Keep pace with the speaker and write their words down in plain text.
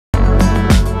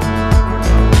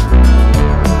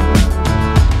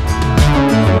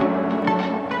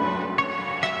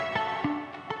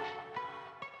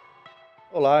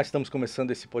Olá, estamos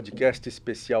começando esse podcast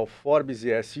especial Forbes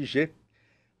ESG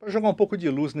para jogar um pouco de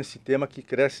luz nesse tema que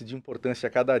cresce de importância a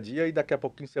cada dia e daqui a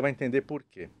pouquinho você vai entender por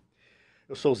quê.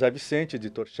 Eu sou o Zé Vicente,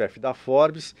 editor-chefe da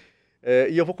Forbes,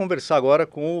 e eu vou conversar agora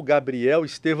com o Gabriel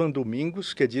Estevam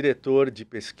Domingos, que é diretor de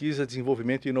pesquisa,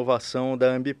 desenvolvimento e inovação da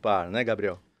Ambipar, né,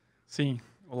 Gabriel? Sim,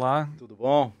 olá, Tudo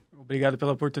bom? obrigado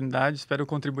pela oportunidade, espero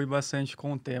contribuir bastante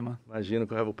com o tema. Imagino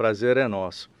que o prazer é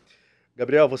nosso.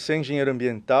 Gabriel, você é engenheiro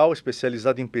ambiental,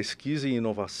 especializado em pesquisa e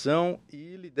inovação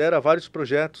e lidera vários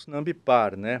projetos na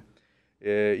Ambipar, né?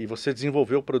 E você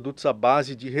desenvolveu produtos à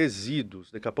base de resíduos.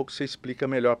 Daqui a pouco você explica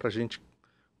melhor para a gente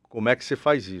como é que você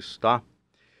faz isso, tá?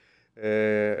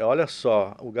 Olha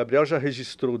só, o Gabriel já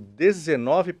registrou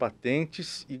 19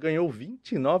 patentes e ganhou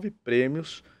 29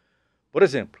 prêmios. Por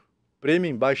exemplo,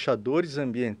 Prêmio Embaixadores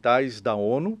Ambientais da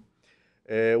ONU,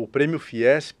 o Prêmio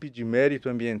Fiesp de Mérito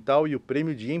Ambiental e o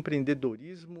Prêmio de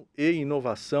Empreendedorismo e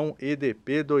Inovação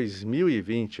EDP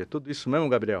 2020. É tudo isso mesmo,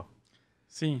 Gabriel?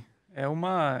 Sim, é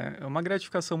uma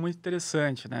gratificação muito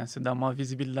interessante, né? Você dá uma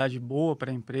visibilidade boa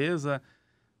para a empresa,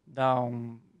 dá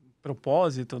um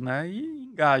propósito, né? E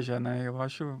engaja, né? Eu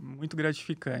acho muito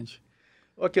gratificante.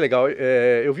 Olha que legal.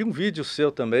 Eu vi um vídeo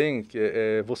seu também, que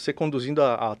é você conduzindo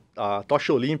a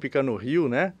tocha olímpica no Rio,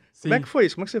 né? Como é que Sim, foi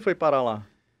isso? Como é que você foi parar lá?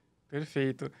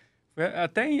 perfeito.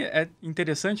 É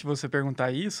interessante você perguntar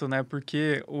isso, né?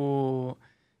 Porque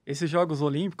esses Jogos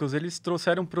Olímpicos, eles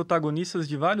trouxeram protagonistas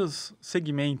de vários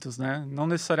segmentos, né? Não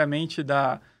necessariamente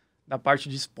da parte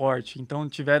de esporte. Então,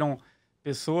 tiveram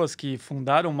pessoas que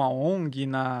fundaram uma ONG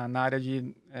na área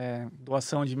de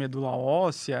doação de medula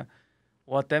óssea,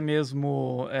 ou até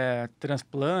mesmo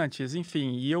transplantes,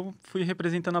 enfim. E eu fui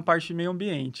representando a parte de meio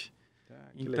ambiente.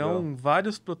 Que legal. Então,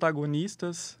 vários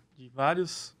protagonistas de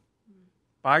várias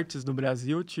partes do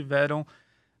Brasil tiveram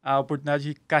a oportunidade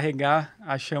de carregar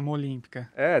a chama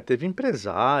olímpica. Teve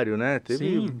empresário, né?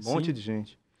 Teve um Sim, monte sim. de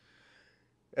gente.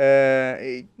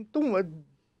 Então,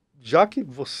 já que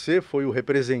você foi o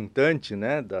representante,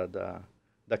 né,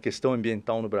 da questão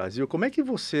ambiental no Brasil, como é que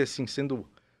você, assim, sendo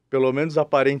pelo menos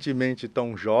aparentemente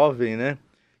tão jovem, né,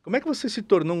 como é que você se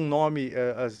tornou um nome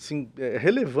assim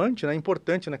relevante, né,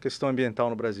 importante na questão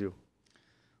ambiental no Brasil?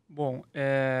 Bom,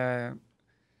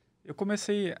 eu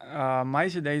comecei há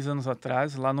mais de 10 anos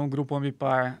atrás, lá no Grupo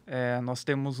Ambipar, nós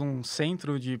temos um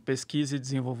centro de pesquisa e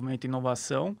desenvolvimento e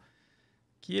inovação,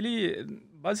 que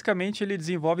basicamente, ele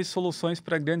desenvolve soluções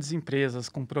para grandes empresas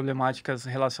com problemáticas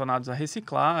relacionadas à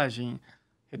reciclagem,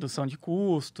 redução de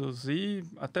custos e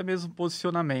até mesmo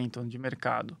posicionamento de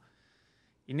mercado.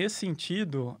 E nesse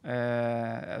sentido,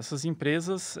 essas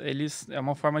empresas, é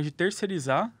uma forma de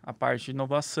terceirizar a parte de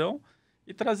inovação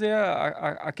e trazer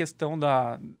a questão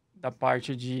da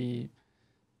parte de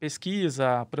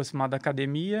pesquisa, aproximar da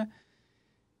academia.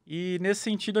 E nesse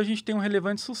sentido, a gente tem um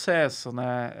relevante sucesso,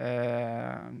 né?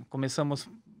 Começamos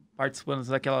participando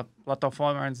daquela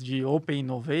plataforma de Open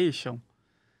Innovation,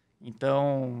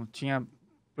 então tinha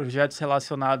projetos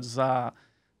relacionados a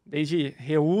desde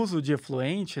reuso de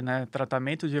efluente, né,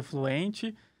 tratamento de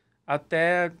efluente,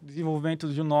 até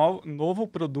desenvolvimento de um novo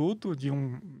produto, de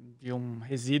um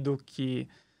resíduo que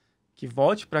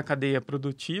volte para a cadeia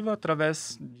produtiva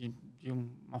através de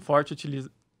uma forte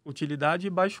utilidade e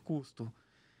baixo custo.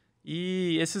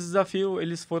 E esses desafios,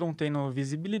 eles foram tendo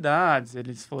visibilidades,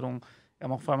 é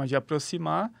uma forma de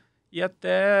aproximar e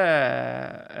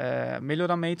até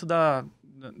melhoramento da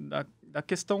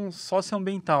questão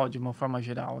socioambiental, de uma forma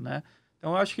geral, né?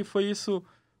 Então, eu acho que foi isso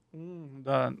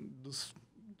dos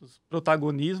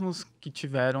protagonismos que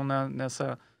tiveram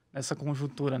nessa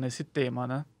conjuntura, nesse tema,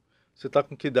 né? Você está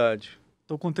com que idade?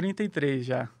 Tô com 33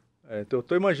 já. Então eu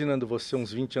estou imaginando você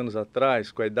uns 20 anos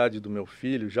atrás, com a idade do meu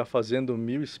filho, já fazendo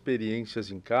 1000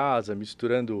 experiências em casa,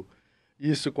 misturando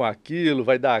isso com aquilo,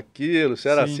 vai dar aquilo. Você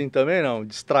era Sim, assim também, não?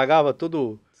 Estragava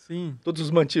sim. todos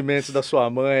os mantimentos da sua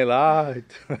mãe lá.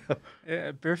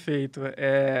 Perfeito.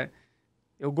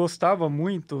 Eu gostava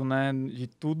muito, né, de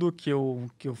tudo que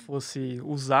eu fosse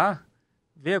usar,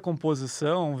 ver a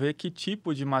composição, ver que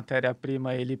tipo de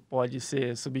matéria-prima ele pode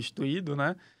ser substituído,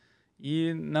 né?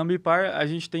 E na Ambipar a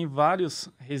gente tem vários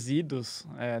resíduos,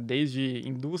 desde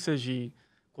indústrias de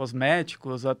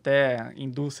cosméticos até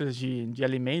indústrias de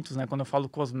alimentos, né? Quando eu falo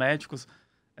cosméticos,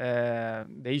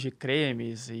 desde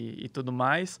cremes e tudo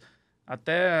mais,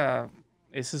 até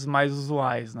esses mais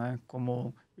usuais, né?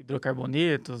 Como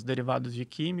hidrocarbonetos, derivados de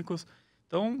químicos.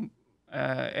 Então,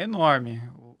 é enorme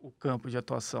o campo de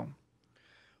atuação.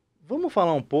 Vamos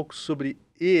falar um pouco sobre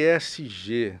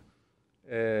ESG.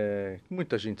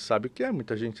 Muita gente sabe o que é,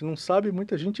 muita gente não sabe,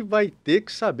 muita gente vai ter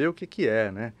que saber o que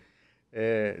é, né?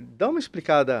 Dá uma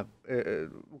explicada,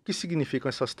 o que significam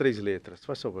essas 3 letras,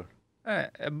 faz favor.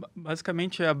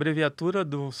 Basicamente a abreviatura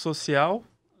do social,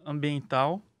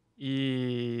 ambiental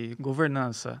e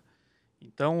governança.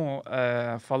 Então,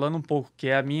 falando um pouco que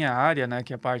é a minha área, né,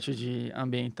 que é a parte de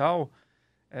ambiental,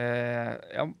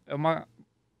 é uma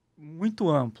muito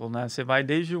amplo, né? Você vai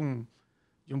desde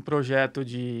de um projeto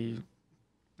de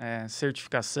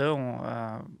certificação,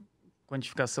 a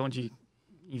quantificação de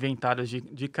inventários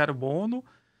de carbono,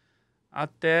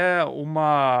 até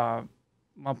uma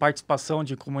participação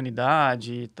de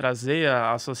comunidade, trazer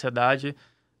a sociedade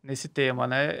nesse tema,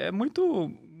 né? É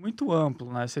muito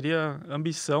amplo, né? Seria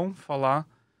ambição falar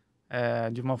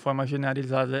de uma forma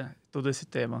generalizada todo esse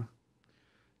tema.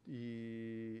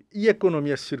 E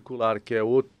economia circular, que é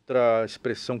outra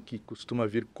expressão que costuma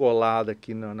vir colada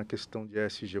aqui na questão de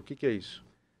ESG, o que é isso?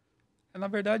 Na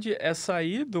verdade, é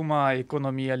sair de uma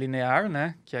economia linear,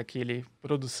 né? Que é aquele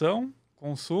produção,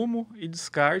 consumo e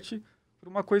descarte, para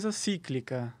uma coisa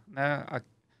cíclica, né?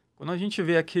 Quando a gente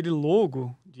vê aquele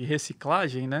logo de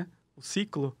reciclagem, né? O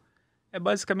ciclo, é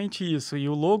basicamente isso. E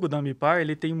o logo da Ambipar,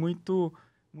 ele tem muito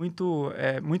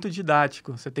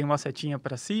didático. Você tem uma setinha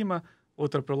para cima,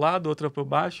 outra para o lado, outra para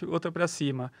baixo, outra para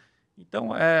cima.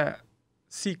 Então, é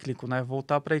cíclico, né?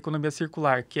 Voltar para a economia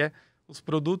circular, que é os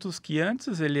produtos que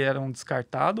antes ele eram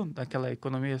descartados daquela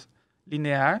economia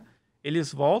linear,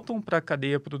 eles voltam para a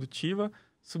cadeia produtiva,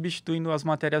 substituindo as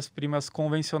matérias-primas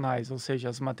convencionais, ou seja,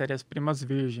 as matérias-primas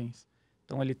virgens.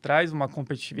 Então, ele traz uma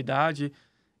competitividade,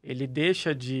 ele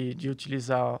deixa de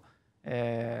utilizar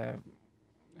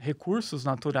recursos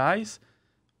naturais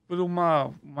por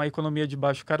uma economia de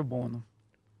baixo carbono.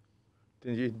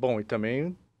 Entendi. Bom, e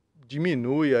também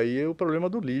diminui aí o problema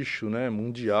do lixo, né,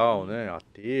 mundial, né,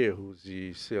 aterros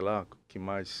e sei lá, o que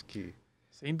mais que...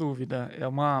 Sem dúvida, é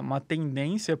uma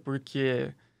tendência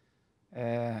porque,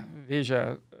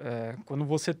 veja, quando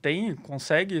você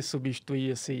consegue substituir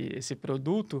esse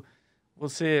produto,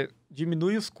 você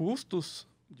diminui os custos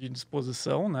de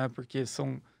disposição, né, porque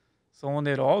são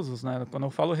onerosos, né? Quando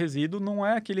eu falo resíduo, não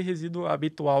é aquele resíduo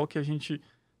habitual que a gente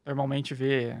normalmente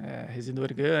vê, resíduo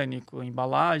orgânico,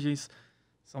 embalagens,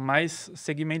 são mais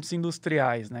segmentos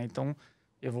industriais, né? Então,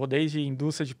 eu vou desde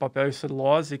indústria de papel e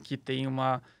celulose, que tem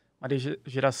uma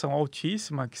geração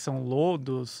altíssima, que são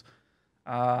lodos,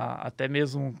 até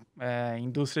mesmo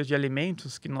indústria de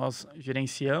alimentos que nós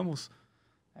gerenciamos,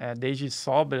 desde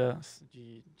sobras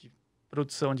de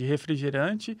produção de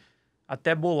refrigerante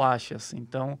até bolachas.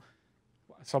 Então,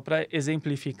 só para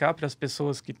exemplificar para as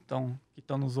pessoas que estão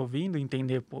nos ouvindo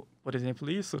entender, por exemplo,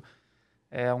 isso,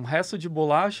 um resto de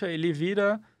bolacha ele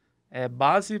vira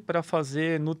base para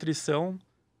fazer nutrição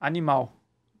animal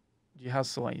de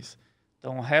rações.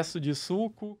 Então, o resto de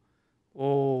suco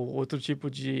ou outro tipo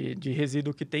de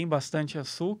resíduo que tem bastante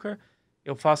açúcar,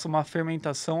 eu faço uma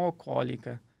fermentação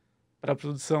alcoólica para a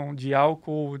produção de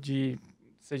álcool,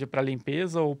 seja para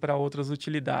limpeza ou para outras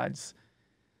utilidades.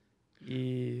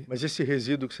 Mas esse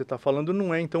resíduo que você está falando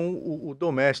não é, então, o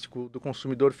doméstico do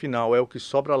consumidor final, é o que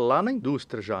sobra lá na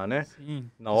indústria já, né? Sim.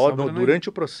 Durante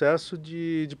o processo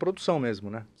de produção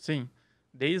mesmo, né? Sim.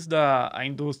 Desde a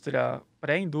indústria,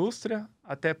 pré-indústria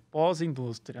até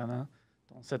pós-indústria, né?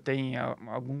 Então, você tem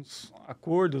alguns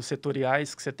acordos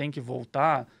setoriais que você tem que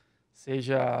voltar,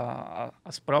 seja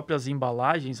as próprias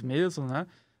embalagens mesmo, né?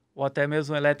 Ou até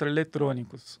mesmo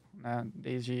eletroeletrônicos, né?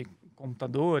 Desde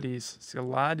computadores,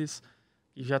 celulares,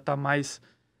 e já está mais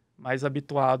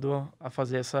habituado a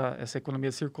fazer essa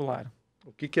economia circular.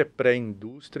 O que é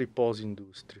pré-indústria e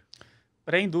pós-indústria?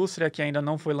 Pré-indústria que ainda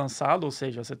não foi lançado, ou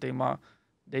seja, você tem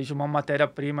desde uma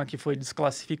matéria-prima que foi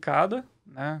desclassificada,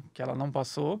 né, que ela não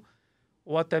passou,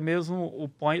 ou até mesmo o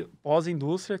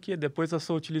pós-indústria, que é depois da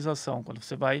sua utilização, quando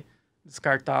você vai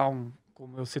descartar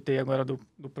como eu citei agora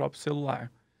do próprio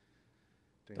celular.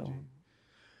 Entendi. Então,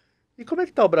 e como é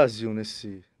que está o Brasil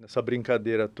nessa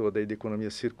brincadeira toda aí de economia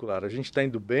circular? A gente está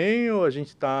indo bem ou a gente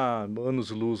está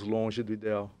anos-luz longe do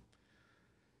ideal?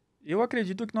 eu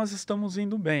acredito que nós estamos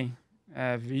indo bem.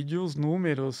 Vide os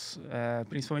números,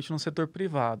 principalmente no setor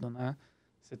privado, né?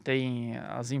 Você tem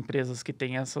as empresas que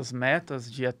têm essas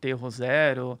metas de aterro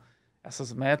zero,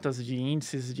 essas metas de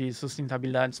índices de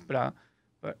sustentabilidade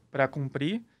para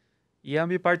cumprir, e a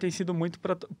Ambipar tem sido muito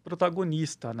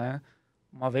protagonista, né?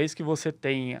 Uma vez que você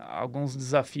tem alguns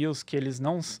desafios que eles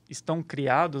não estão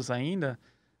criados ainda,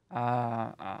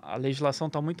 a legislação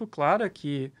está muito clara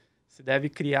que se deve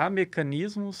criar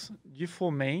mecanismos de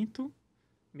fomento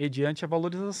mediante a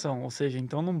valorização. Ou seja,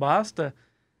 então não basta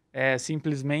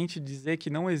simplesmente dizer que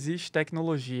não existe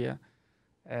tecnologia.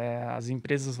 As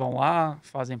empresas vão lá,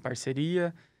 fazem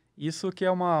parceria. Isso que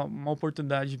é uma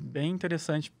oportunidade bem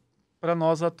interessante para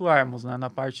nós atuarmos, né, na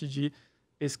parte de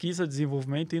pesquisa,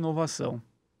 desenvolvimento e inovação.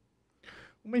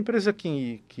 Uma empresa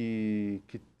que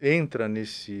entra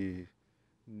nesse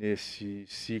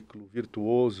ciclo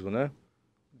virtuoso, né,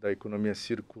 da economia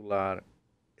circular,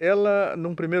 ela,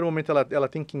 num primeiro momento, ela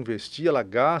tem que investir, ela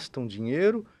gasta um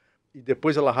dinheiro e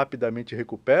depois ela rapidamente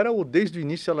recupera, ou desde o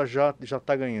início ela já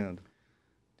está ganhando?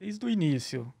 Desde o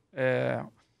início,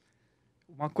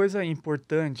 uma coisa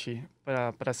importante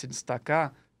para se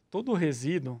destacar, todo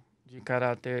resíduo de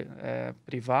caráter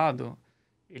privado,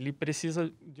 ele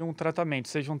precisa de um tratamento,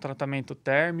 seja um tratamento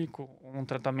térmico, um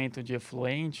tratamento de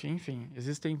efluente, enfim,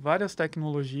 existem várias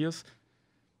tecnologias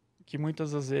que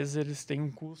muitas das vezes eles têm um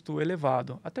custo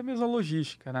elevado, até mesmo a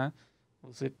logística, né?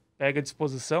 Você pega à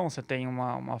disposição, você tem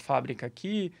uma fábrica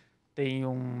aqui, tem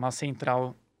uma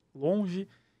central longe,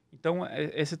 então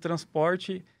esse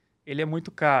transporte ele é muito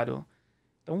caro.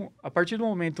 Então, a partir do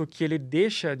momento que ele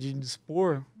deixa de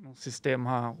dispor um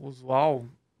sistema usual,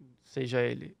 seja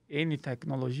ele N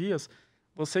tecnologias,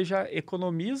 você já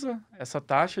economiza essa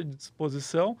taxa de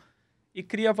disposição e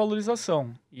cria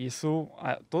valorização. Isso,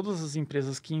 todas as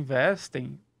empresas que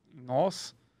investem em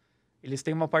nós, eles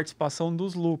têm uma participação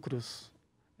dos lucros,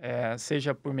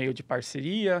 seja por meio de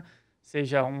parceria,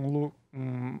 seja um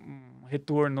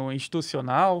retorno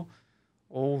institucional,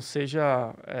 ou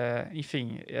seja,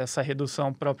 enfim, essa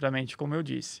redução propriamente, como eu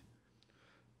disse.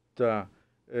 Tá.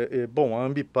 Bom, a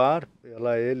Ambipar,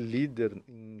 ela é líder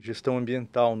em gestão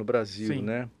ambiental no Brasil, Sim.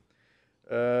 né?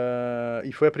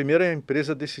 E foi a primeira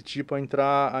empresa desse tipo a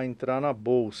entrar na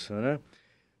bolsa, né?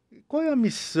 Qual é a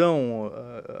missão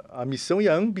e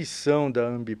a ambição da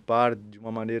Ambipar de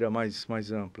uma maneira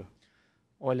mais ampla?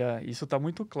 Olha, isso está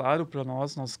muito claro para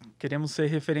nós. Nós queremos ser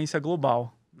referência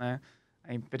global, né?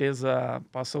 A empresa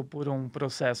passou por um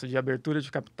processo de abertura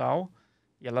de capital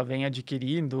e ela vem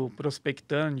adquirindo,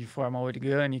 prospectando de forma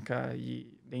orgânica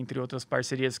e dentre outras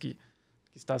parcerias que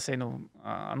está sendo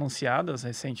anunciadas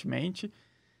recentemente.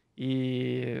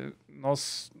 E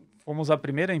nós fomos a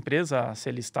primeira empresa a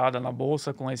ser listada na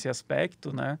bolsa com esse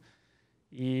aspecto, né?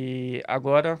 E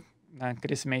agora, né,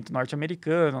 crescimento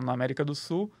norte-americano, na América do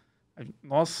Sul,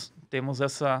 nós temos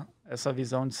essa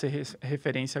visão de ser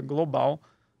referência global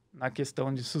na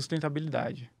questão de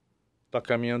sustentabilidade. Está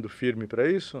caminhando firme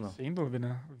para isso ou não? Sem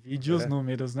dúvida. Vide os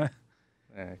números, né?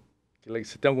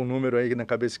 Você tem algum número aí na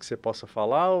cabeça que você possa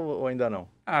falar ou ainda não?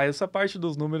 Essa parte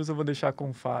dos números eu vou deixar com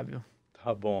o Fábio.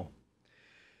 Tá bom.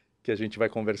 Que a gente vai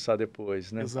conversar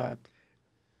depois, né? Exato.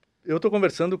 Eu estou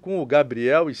conversando com o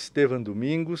Gabriel Estevam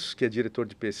Domingos, que é diretor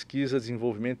de pesquisa,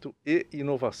 desenvolvimento e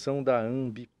inovação da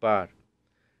Ambipar,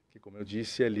 que, como eu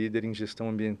disse, é líder em gestão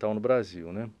ambiental no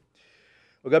Brasil, né?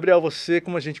 Ô, Gabriel, você,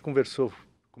 como a gente conversou,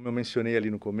 como eu mencionei ali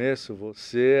no começo,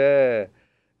 você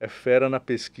é fera na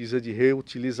pesquisa de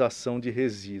reutilização de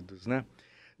resíduos, né?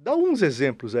 Dá uns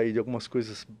exemplos aí de algumas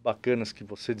coisas bacanas que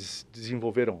vocês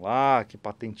desenvolveram lá, que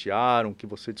patentearam, que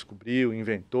você descobriu,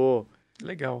 inventou.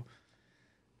 Legal.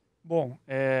 Bom,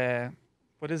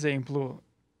 por exemplo,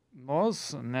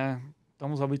 nós, né,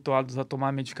 estamos habituados a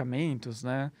tomar medicamentos,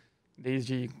 né,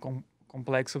 desde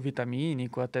complexo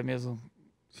vitamínico até mesmo,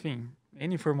 enfim,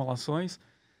 N formulações,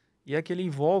 e aquele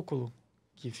invólucro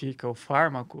que fica o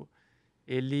fármaco,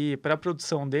 ele, para a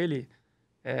produção dele,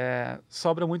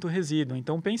 sobra muito resíduo.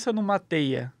 Então, pensa numa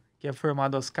teia que é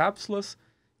formada as cápsulas,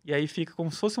 e aí fica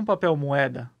como se fosse um papel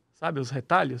moeda, sabe, os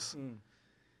retalhos?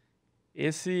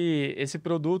 Esse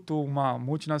produto, uma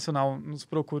multinacional nos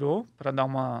procurou para dar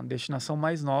uma destinação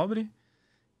mais nobre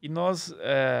e nós,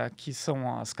 que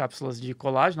são as cápsulas de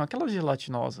colágeno, aquelas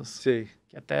gelatinosas, Sei.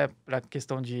 que até para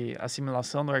questão de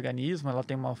assimilação no organismo, ela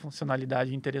tem uma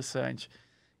funcionalidade interessante.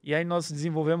 E aí nós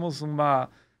desenvolvemos uma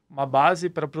base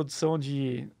para a produção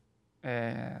de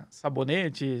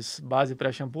sabonetes, base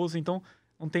para shampoos, então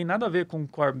não tem nada a ver com o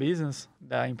core business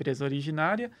da empresa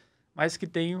originária, mas que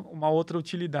tem uma outra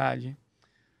utilidade.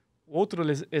 Outro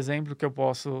exemplo que eu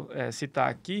posso citar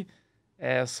aqui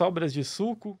é sobras de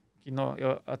suco, que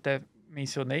eu até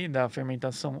mencionei, da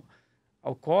fermentação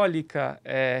alcoólica,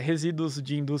 resíduos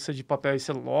de indústria de papel e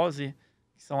celulose,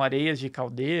 que são areias de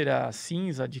caldeira,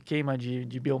 cinza de queima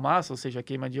de biomassa, ou seja,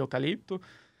 queima de eucalipto.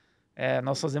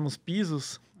 Nós fazemos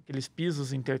pisos, aqueles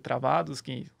pisos intertravados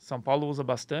que São Paulo usa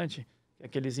bastante,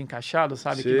 aqueles encaixados,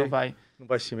 sabe? Sei. Que não vai... Não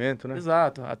vai cimento, né?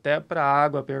 Exato, até para a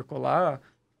água percolar,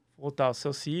 voltar ao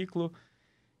seu ciclo.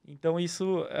 Então,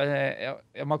 isso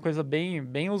é uma coisa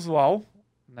bem usual,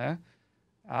 né?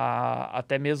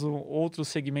 Até mesmo outros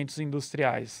segmentos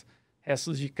industriais.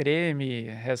 Restos de creme,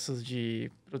 restos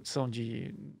de produção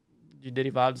de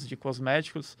derivados de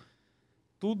cosméticos,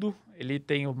 tudo ele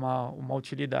tem uma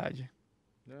utilidade.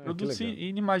 Produtos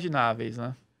inimagináveis,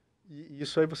 né? E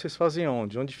isso aí vocês fazem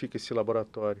onde? Onde fica esse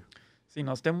laboratório? Sim,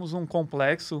 nós temos um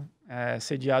complexo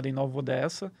sediado em Nova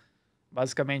Odessa.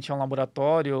 Basicamente é um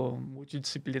laboratório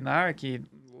multidisciplinar que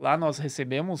lá nós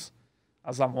recebemos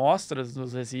as amostras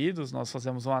dos resíduos, nós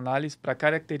fazemos uma análise para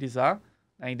caracterizar,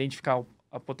 né, identificar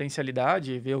a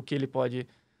potencialidade, ver o que ele pode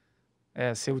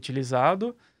ser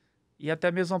utilizado e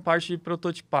até mesmo a parte de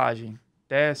prototipagem,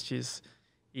 testes.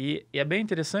 E é bem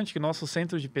interessante que o nosso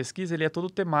centro de pesquisa ele é todo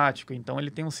temático, então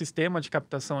ele tem um sistema de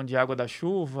captação de água da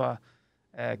chuva,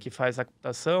 que faz a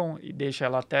captação e deixa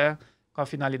ela até com a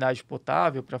finalidade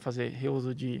potável, para fazer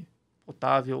reuso de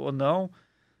potável ou não.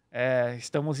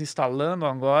 Estamos instalando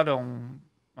agora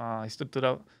uma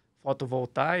estrutura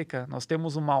fotovoltaica. Nós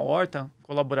temos uma horta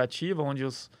colaborativa, onde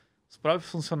os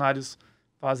próprios funcionários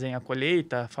fazem a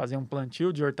colheita, fazem um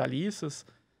plantio de hortaliças,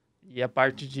 e a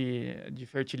parte de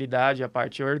fertilidade, a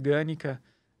parte orgânica,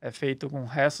 é feito com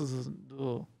restos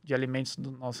de alimentos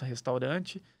do nosso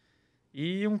restaurante,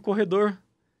 e um corredor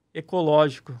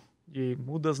ecológico de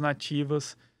mudas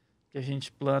nativas que a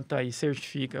gente planta e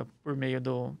certifica por meio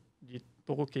de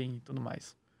token e tudo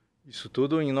mais. Isso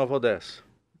tudo em Nova Odessa?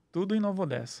 Tudo em Nova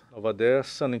Odessa. Nova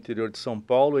Odessa, no interior de São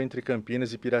Paulo, entre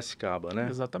Campinas e Piracicaba, né?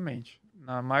 Exatamente.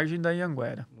 Na margem da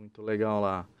Anhanguera. Muito legal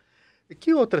lá. E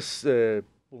que outras...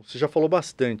 você já falou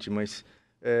bastante, mas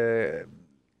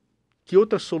que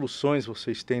outras soluções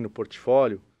vocês têm no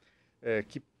portfólio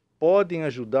que podem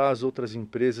ajudar as outras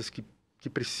empresas que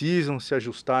precisam se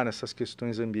ajustar nessas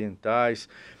questões ambientais?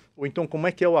 Ou então, como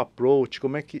é que é o approach?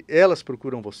 Como é que elas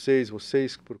procuram vocês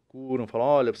que procuram? Falam,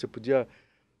 olha, você podia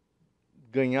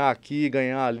ganhar aqui,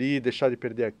 ganhar ali, deixar de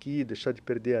perder aqui, deixar de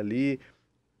perder ali.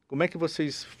 Como é que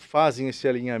vocês fazem esse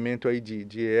alinhamento aí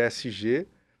de ESG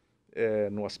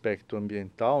no aspecto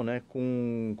ambiental, né,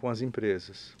 com as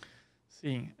empresas?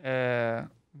 Sim,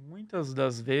 muitas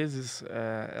das vezes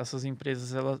essas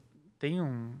empresas elas têm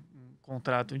um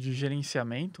contrato de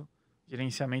gerenciamento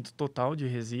total de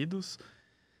resíduos,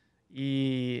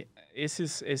 e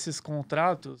esses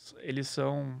contratos eles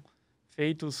são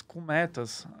feitos com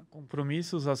metas,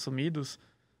 compromissos assumidos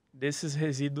desses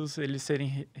resíduos eles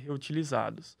serem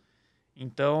reutilizados.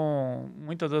 Então,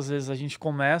 muitas das vezes a gente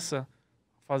começa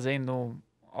fazendo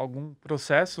algum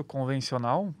processo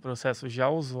convencional, um processo já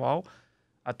usual,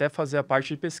 até fazer a parte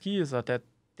de pesquisa, até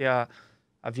ter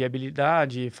a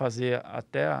viabilidade, fazer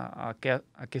até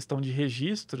a questão de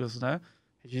registros, né?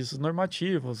 Registros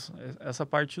normativos, essa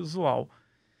parte usual.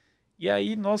 E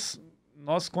aí nós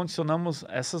condicionamos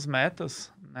essas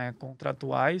metas, né,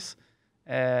 contratuais,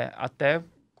 até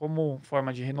como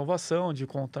forma de renovação de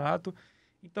contrato.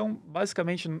 Então,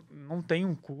 basicamente, não tem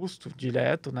um custo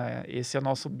direto, né? Esse é o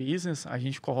nosso business, a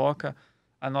gente coloca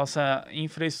a nossa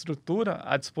infraestrutura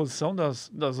à disposição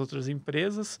das outras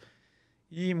empresas,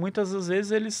 e muitas das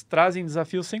vezes eles trazem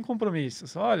desafios sem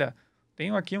compromissos. Olha,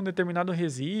 tenho aqui um determinado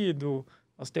resíduo,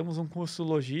 nós temos um custo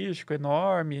logístico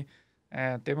enorme,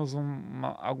 temos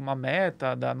alguma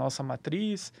meta da nossa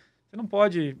matriz, você não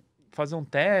pode fazer um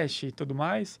teste e tudo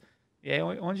mais, e é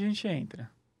onde a gente entra.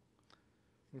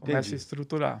 Entendi. Começa a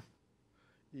estruturar.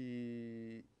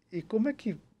 E como é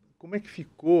que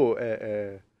ficou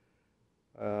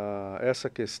essa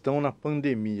questão na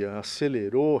pandemia?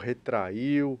 Acelerou,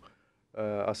 retraiu?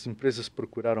 As empresas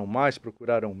procuraram mais,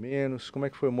 procuraram menos? Como é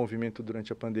que foi o movimento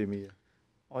durante a pandemia?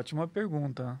 Ótima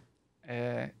pergunta.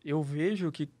 Eu vejo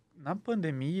que na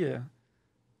pandemia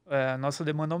nossa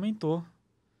demanda aumentou.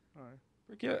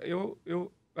 Porque eu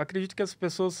acredito que as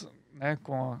pessoas, né,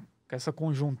 com essa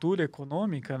conjuntura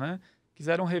econômica, né,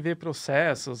 quiseram rever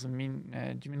processos,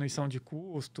 diminuição de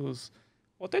custos,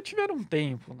 ou até tiveram um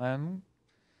tempo, né?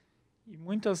 E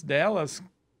muitas delas,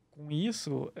 com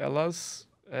isso, elas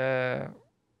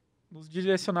nos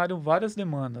direcionaram várias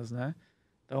demandas, né?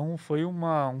 Então, foi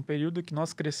um período que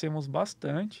nós crescemos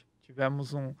bastante,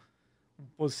 tivemos um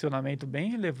posicionamento bem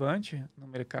relevante no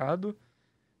mercado,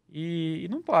 e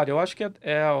não para. Eu acho que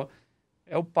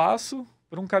é o passo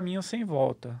para um caminho sem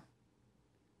volta.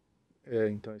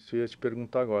 Então, isso eu ia te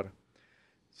perguntar agora.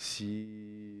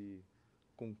 Se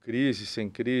com crise, sem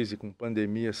crise, com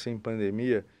pandemia, sem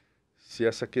pandemia, se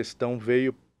essa questão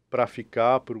veio para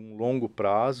ficar por um longo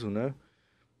prazo, né?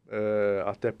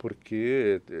 Até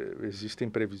porque existem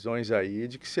previsões aí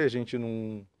de que se a gente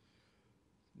não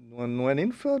é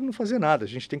nem não fazer nada, a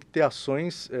gente tem que ter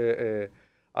ações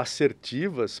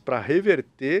assertivas para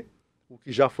reverter o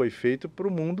que já foi feito para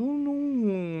o mundo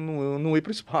não ir para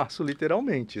o espaço,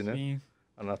 literalmente, né? Sim.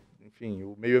 Enfim,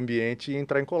 o meio ambiente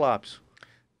entrar em colapso.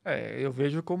 Eu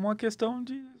vejo como uma questão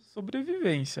de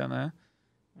sobrevivência, né?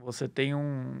 Você tem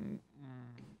uns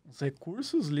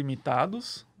recursos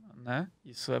limitados, né?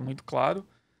 Isso é muito claro.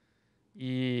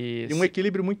 E um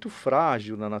equilíbrio muito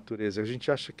frágil na natureza. A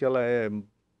gente acha que ela é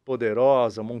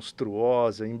poderosa,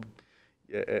 monstruosa,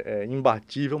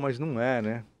 imbatível, mas não é,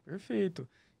 né? Perfeito.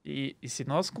 E se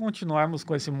nós continuarmos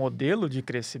com esse modelo de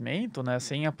crescimento, né,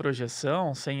 sem a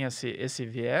projeção, sem esse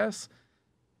viés,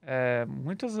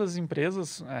 muitas das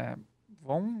empresas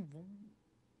vão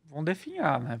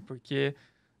definhar, né? Porque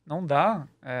não dá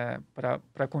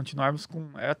para continuarmos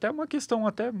com... É até uma questão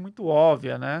até muito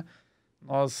óbvia, né?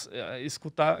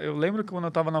 Eu lembro que quando eu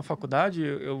estava na faculdade,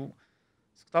 eu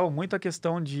escutava muito a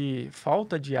questão de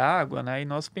falta de água, né? E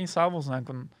nós pensávamos, né,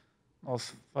 quando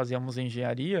nós fazíamos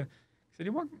engenharia,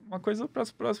 seria uma coisa para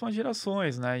as próximas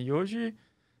gerações, né? E hoje,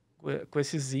 com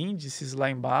esses índices lá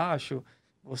embaixo,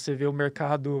 você vê o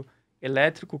mercado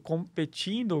elétrico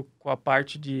competindo com a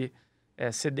parte de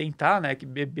sedentar, né? Que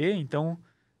beber, então,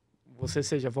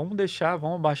 vamos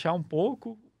abaixar um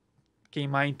pouco,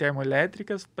 queimar em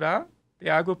termoelétricas para ter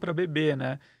água para beber,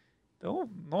 né? Então,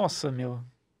 nossa, meu.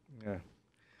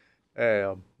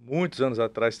 Muitos anos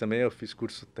atrás também eu fiz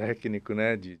curso técnico,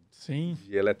 né, Sim.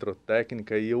 de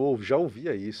eletrotécnica, e eu já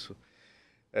ouvia isso.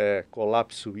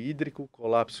 Colapso hídrico,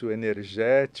 colapso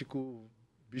energético, o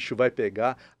bicho vai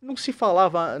pegar. Não se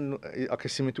falava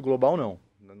aquecimento global, não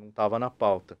estava na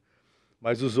pauta.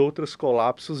 Mas os outros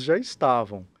colapsos já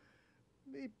estavam.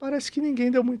 E parece que ninguém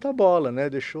deu muita bola, né?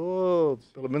 Deixou,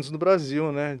 pelo menos no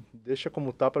Brasil, né? Deixa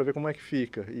como tá para ver como é que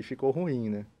fica. E ficou ruim,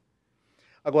 né?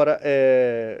 Agora,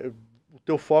 o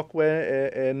teu foco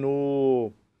é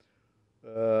no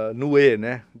E,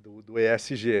 né? Do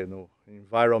ESG, no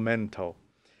Environmental.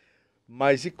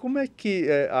 Mas e como é que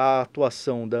a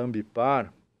atuação da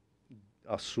Ambipar,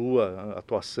 a sua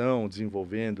atuação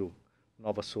desenvolvendo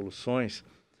novas soluções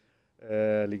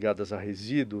ligadas a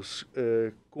resíduos,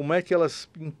 como é que elas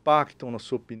impactam, na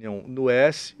sua opinião, no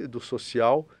S, do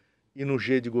social, e no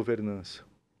G, de governança?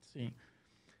 Sim.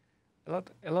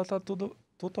 Ela está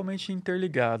totalmente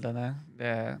interligada,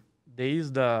 né?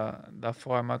 Desde da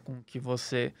forma com que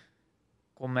você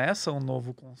começa um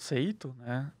novo conceito,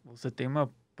 né? Você tem uma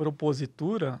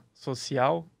propositura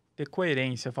social, ter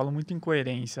coerência. Eu falo muito em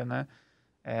coerência, né?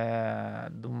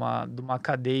 De uma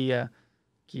cadeia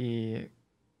que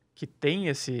tem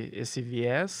esse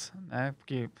viés, né?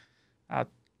 Porque,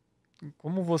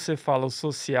 como você fala, o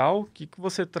social, o que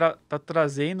você está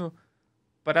trazendo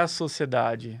para a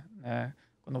sociedade, né?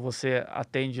 Quando você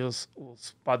atende os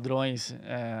padrões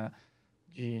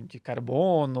de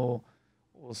carbono,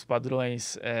 os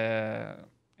padrões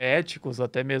éticos,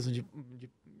 até mesmo de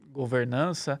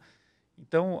governança.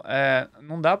 Então,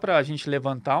 não dá para a gente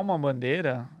levantar uma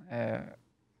bandeira,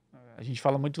 a gente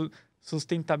fala muito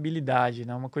sustentabilidade,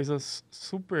 né? Uma coisa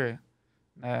super,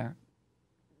 né,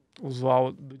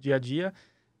 usual do dia a dia,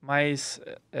 mas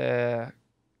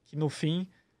que no fim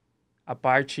a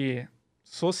parte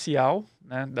social,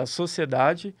 né, da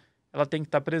sociedade, ela tem que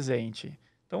estar presente.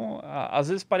 Então, às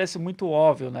vezes parece muito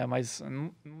óbvio, né, mas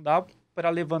não dá para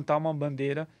levantar uma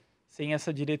bandeira sem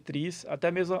essa diretriz,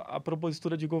 até mesmo a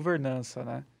propositura de governança,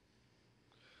 né?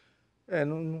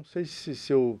 Não sei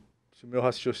se o meu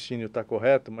raciocínio está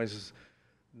correto, mas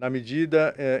na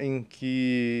medida em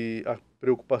que a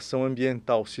preocupação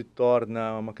ambiental se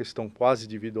torna uma questão quase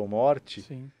de vida ou morte,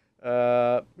 Sim.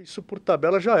 Isso por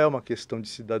tabela já é uma questão de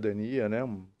cidadania, né?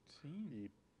 Sim. E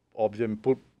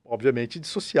obviamente de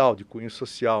social, de cunho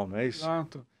social, não é isso?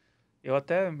 Exato. Eu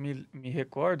até me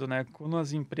recordo, né, quando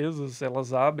as empresas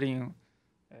elas abrem,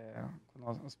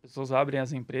 quando as pessoas abrem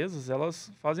as empresas,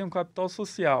 elas fazem um capital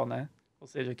social, né? Ou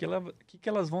seja, o que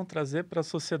elas vão trazer para a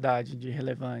sociedade de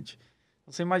relevante?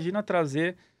 Você imagina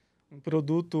trazer um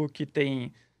produto que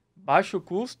tem baixo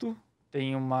custo,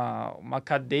 tem uma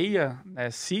cadeia,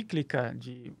 né, cíclica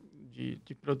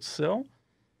de produção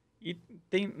e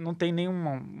não tem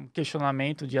nenhum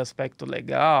questionamento de aspecto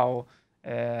legal,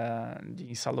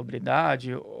 de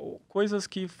insalubridade, ou coisas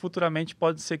que futuramente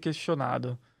podem ser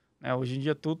questionado, né? Hoje em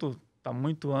dia tudo está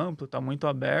muito amplo, está muito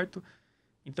aberto.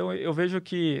 Então eu vejo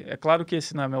que, é claro que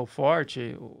esse não é meu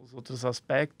forte, os outros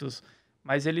aspectos,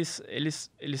 mas eles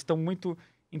estão muito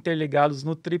interligados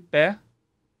no tripé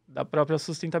da própria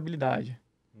sustentabilidade.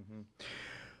 Uhum.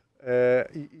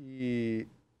 E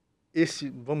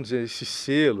vamos dizer, esses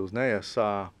selos, né?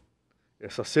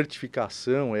 Essa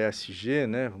certificação ESG,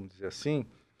 né? Vamos dizer assim,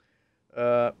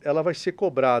 ela vai ser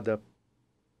cobrada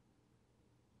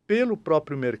pelo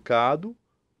próprio mercado,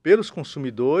 pelos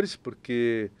consumidores,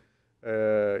 porque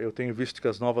eu tenho visto que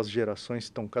as novas gerações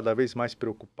estão cada vez mais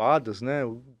preocupadas, né?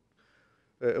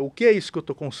 O que é isso que eu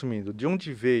estou consumindo? De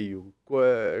onde veio?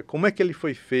 Como é que ele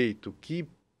foi feito? Que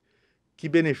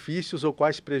benefícios ou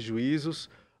quais prejuízos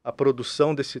a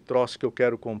produção desse troço que eu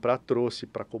quero comprar trouxe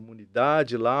para a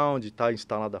comunidade lá onde está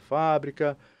instalada a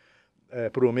fábrica,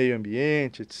 para o meio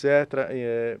ambiente, etc.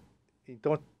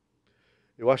 Então,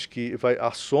 eu acho que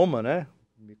a soma, né?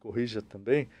 Me corrija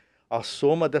também, a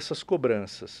soma dessas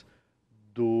cobranças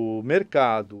do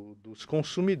mercado, dos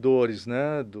consumidores,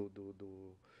 né?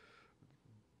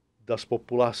 Das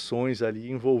populações ali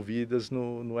envolvidas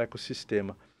no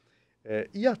ecossistema.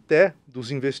 E até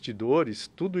dos investidores,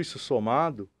 tudo isso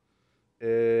somado,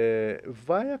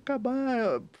 vai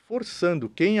acabar forçando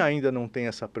quem ainda não tem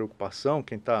essa preocupação,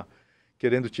 quem está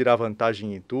querendo tirar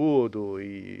vantagem em tudo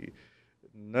e,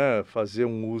 né, fazer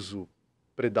um uso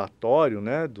predatório,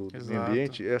 né, do meio Exato.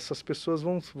 ambiente, essas pessoas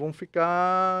vão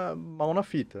ficar mal na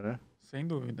fita, né? Sem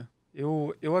dúvida.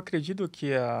 Eu acredito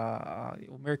que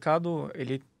o mercado,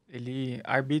 ele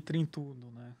arbitra em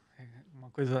tudo, né? É uma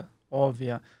coisa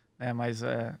óbvia, né? Mas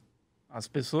as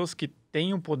pessoas que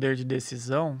têm o poder de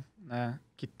decisão, né?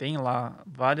 Que tem lá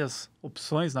várias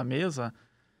opções na mesa,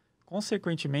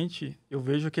 consequentemente, eu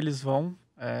vejo que eles vão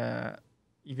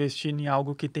investir em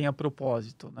algo que tenha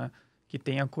propósito, né? Que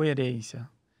tenha coerência.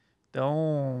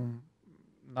 Então,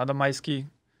 nada mais que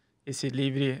esse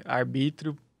livre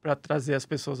arbítrio para trazer as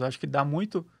pessoas. Eu acho que dá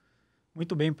muito,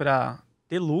 muito bem para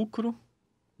ter lucro,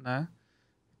 né?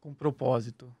 Com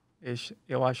propósito.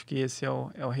 Eu acho que esse é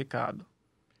o recado.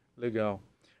 Legal.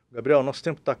 Gabriel, nosso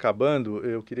tempo está acabando.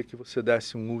 Eu queria que você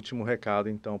desse um último recado,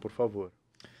 então, por favor.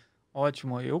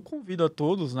 Ótimo. Eu convido a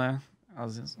todos, né?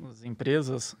 As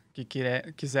empresas que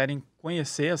quiserem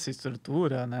conhecer essa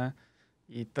estrutura, né?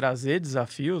 E trazer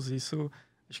desafios, isso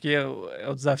acho que é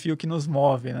o desafio que nos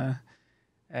move, né?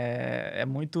 É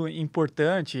muito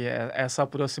importante essa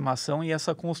aproximação e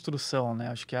essa construção, né?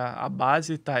 Acho que a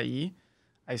base está aí,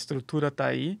 a estrutura está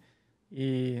aí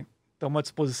e estamos à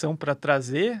disposição para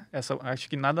trazer acho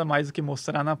que nada mais do que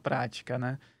mostrar na prática,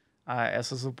 né?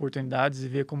 Essas oportunidades e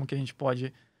ver como que a gente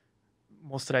pode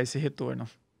mostrar esse retorno.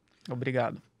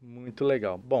 Obrigado. Muito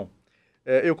legal. Bom,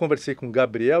 eu conversei com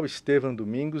Gabriel Estevam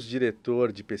Domingos,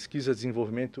 diretor de pesquisa,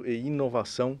 desenvolvimento e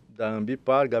inovação da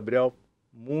Ambipar. Gabriel,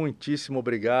 muitíssimo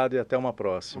obrigado e até uma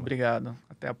próxima. Obrigado.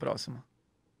 Até a próxima.